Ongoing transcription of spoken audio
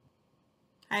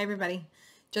Hi, everybody.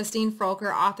 Justine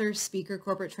Frolker, author, speaker,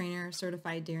 corporate trainer,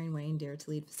 certified Daring Wayne Dare to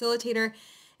Lead facilitator.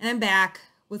 And I'm back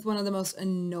with one of the most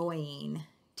annoying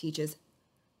teaches.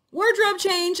 Wardrobe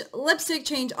change, lipstick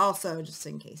change also, just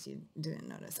in case you didn't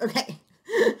notice. Okay.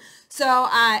 So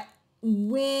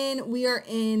when we are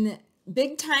in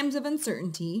big times of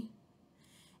uncertainty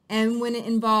and when it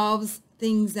involves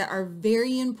things that are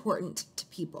very important to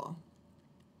people,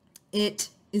 it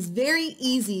is very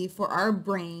easy for our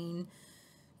brain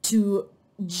to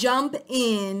jump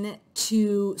in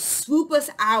to swoop us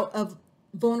out of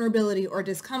vulnerability or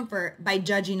discomfort by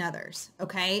judging others.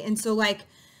 Okay. And so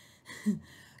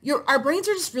our brains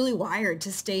are just really wired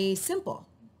to stay simple.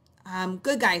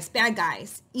 Good guys, bad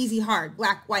guys, easy, hard,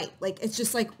 black, white. It's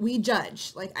just we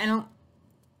judge.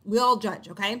 We all judge.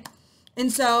 Okay.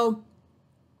 And so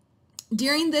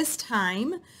during this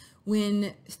time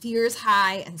when fear is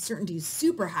high, uncertainty is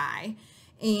super high,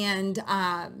 and,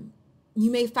 you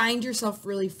may find yourself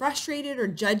really frustrated or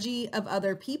judgy of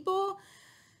other people.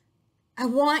 I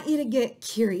want you to get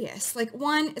curious.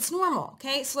 One, it's normal,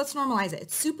 okay? So let's normalize it.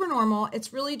 It's super normal.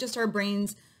 It's really just our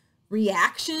brain's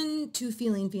reaction to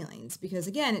feeling feelings because,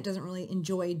 again, it doesn't really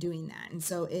enjoy doing that. And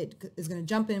so it is going to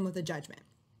jump in with a judgment.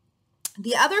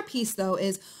 The other piece, though,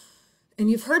 is,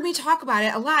 and you've heard me talk about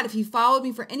it a lot if you followed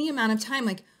me for any amount of time,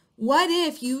 what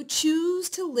if you choose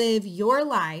to live your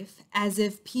life as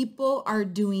if people are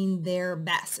doing their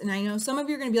best? And I know some of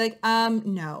you are going to be like,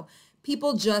 no,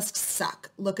 people just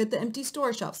suck. Look at the empty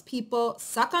store shelves. People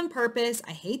suck on purpose.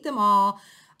 I hate them all.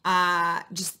 I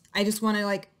just want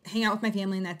to hang out with my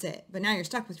family and that's it. But now you're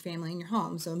stuck with your family in your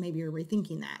home. So maybe you're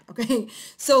rethinking that. Okay.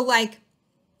 So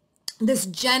this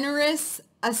generous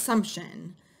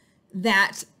assumption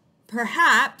that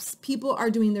perhaps people are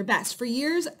doing their best. For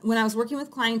years, when I was working with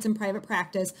clients in private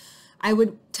practice, I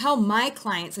would tell my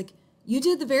clients, you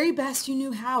did the very best you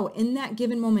knew how in that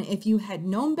given moment. If you had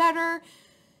known better,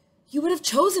 you would have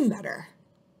chosen better.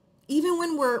 Even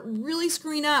when we're really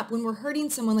screwing up, when we're hurting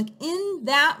someone, in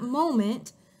that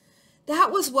moment, that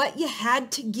was what you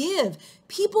had to give.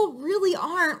 People really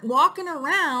aren't walking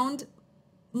around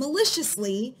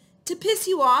maliciously to piss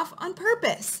you off on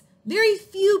purpose. Very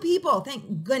few people,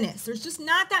 thank goodness. There's just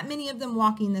not that many of them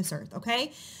walking this earth,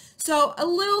 okay? So a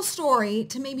little story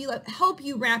to maybe help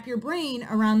you wrap your brain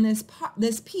around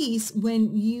this piece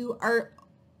when you are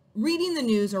reading the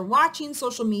news or watching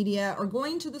social media or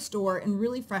going to the store and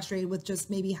really frustrated with just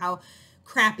maybe how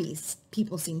crappy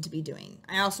people seem to be doing.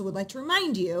 I also would like to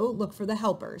remind you, look for the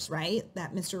helpers, right?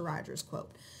 That Mr. Rogers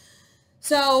quote.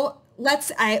 So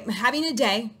I'm having a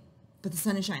day, but the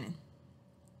sun is shining.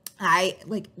 I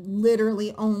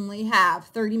literally only have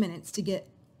 30 minutes to get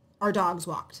our dogs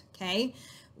walked, okay?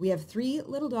 We have 3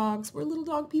 little dogs. We're little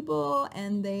dog people,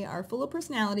 and they are full of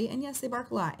personality, and yes, they bark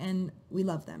a lot, and we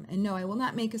love them. And no, I will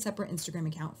not make a separate Instagram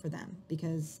account for them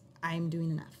because I'm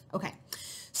doing enough. Okay,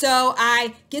 so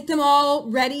I get them all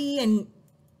ready, and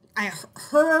I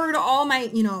herd all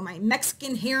my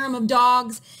Mexican harem of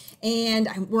dogs,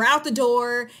 and we're out the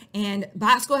door, and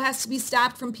Bosco has to be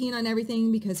stopped from peeing on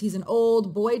everything because he's an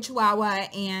old boy chihuahua,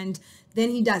 and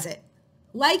then he does it.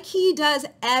 Like he does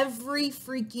every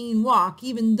freaking walk,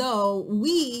 even though we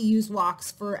use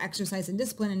walks for exercise and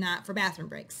discipline and not for bathroom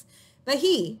breaks. But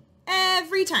he,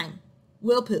 every time,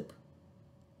 will poop.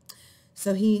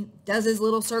 So he does his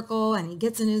little circle, and he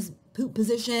gets in his poop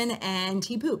position, and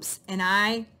he poops. And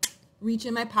I reach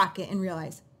in my pocket and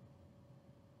realize,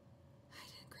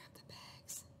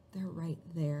 they're right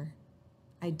there.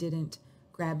 I didn't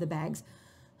grab the bags.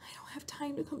 I don't have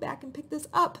time to come back and pick this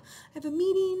up. I have a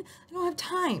meeting. I don't have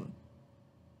time.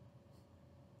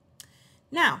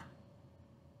 Now,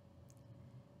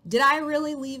 did I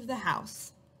really leave the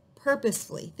house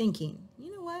purposefully thinking,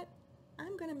 you know what?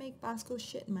 I'm going to make Bosco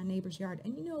shit in my neighbor's yard.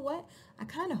 And you know what? I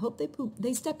kind of hope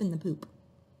they step in the poop.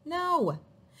 No.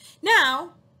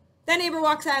 Now, that neighbor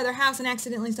walks out of their house and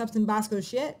accidentally steps in Bosco's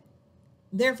shit.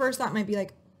 Their first thought might be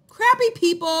crappy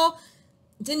people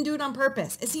didn't do it on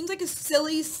purpose. It seems like a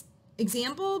silly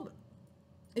example.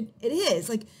 It is.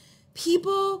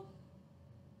 People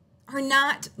are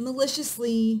not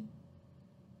maliciously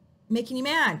making you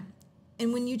mad.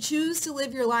 And when you choose to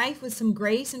live your life with some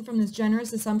grace and from this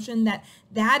generous assumption that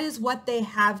that is what they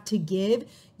have to give,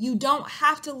 you don't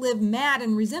have to live mad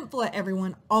and resentful at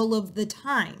everyone all of the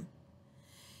time.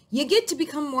 You get to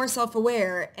become more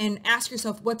self-aware and ask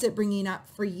yourself, what's it bringing up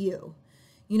for you?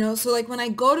 So when I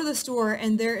go to the store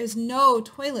and there is no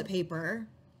toilet paper,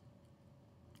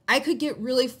 I could get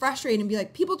really frustrated and be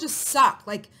like, people just suck.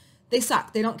 They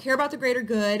suck. They don't care about the greater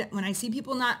good. When I see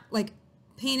people not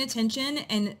paying attention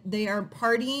and they are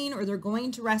partying or they're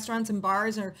going to restaurants and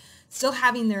bars or still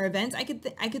having their events, I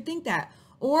could think that.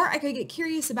 Or I could get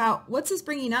curious about, what's this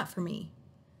bringing up for me?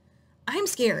 I'm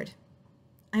scared.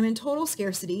 I'm in total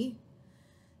scarcity.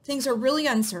 Things are really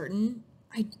uncertain.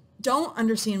 I don't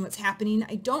understand what's happening.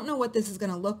 I don't know what this is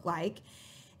going to look like.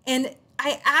 And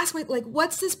I ask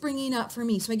what's this bringing up for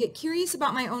me? So I get curious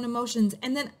about my own emotions.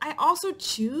 And then I also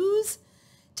choose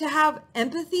to have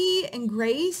empathy and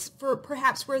grace for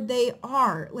perhaps where they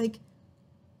are. Like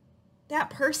that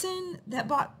person that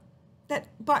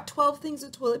bought 12 things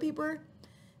of toilet paper,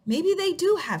 maybe they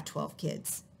do have 12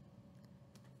 kids.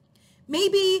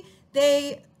 Maybe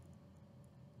they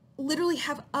literally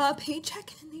have a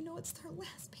paycheck and they know it's their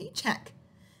last paycheck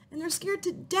and they're scared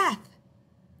to death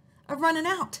of running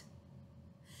out.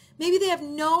 Maybe they have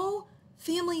no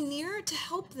family near to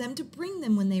help them, to bring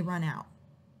them when they run out.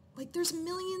 Like there's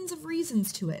millions of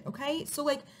reasons to it, okay? So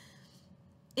like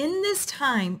in this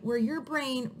time where your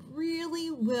brain really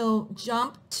will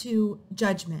jump to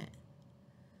judgment,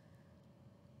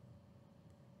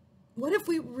 what if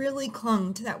we really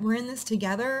clung to that we're in this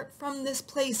together from this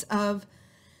place of,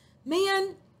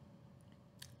 man,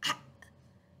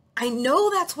 I know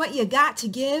that's what you got to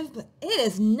give, but it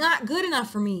is not good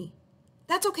enough for me.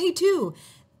 That's okay too.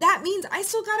 That means I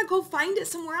still got to go find it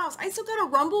somewhere else. I still got to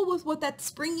rumble with what that's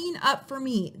bringing up for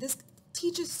me. This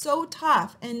teach is so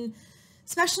tough. And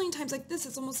especially in times like this,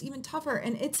 it's almost even tougher.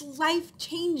 And it's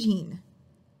life-changing.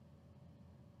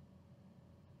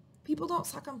 People don't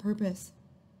suck on purpose.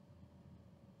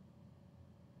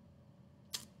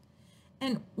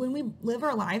 And when we live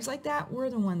our lives like that, we're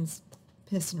the ones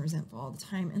pissed and resentful all the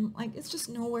time. And like, it's just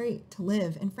no way to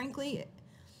live. And frankly,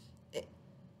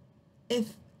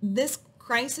 if this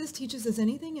crisis teaches us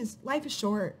anything, is life is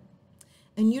short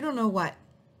and you don't know what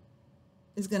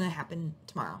is going to happen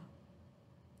tomorrow.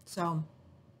 So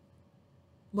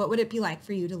what would it be like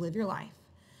for you to live your life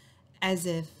as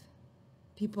if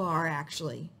people are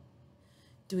actually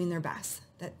doing their best,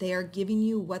 that they are giving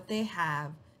you what they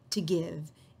have to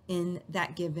give in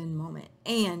that given moment?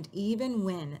 And even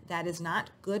when that is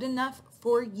not good enough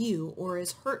for you or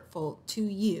is hurtful to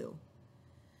you,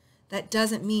 that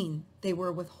doesn't mean they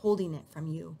were withholding it from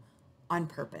you on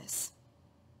purpose.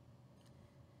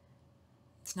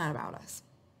 It's not about us.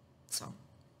 So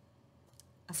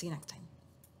I'll see you next time.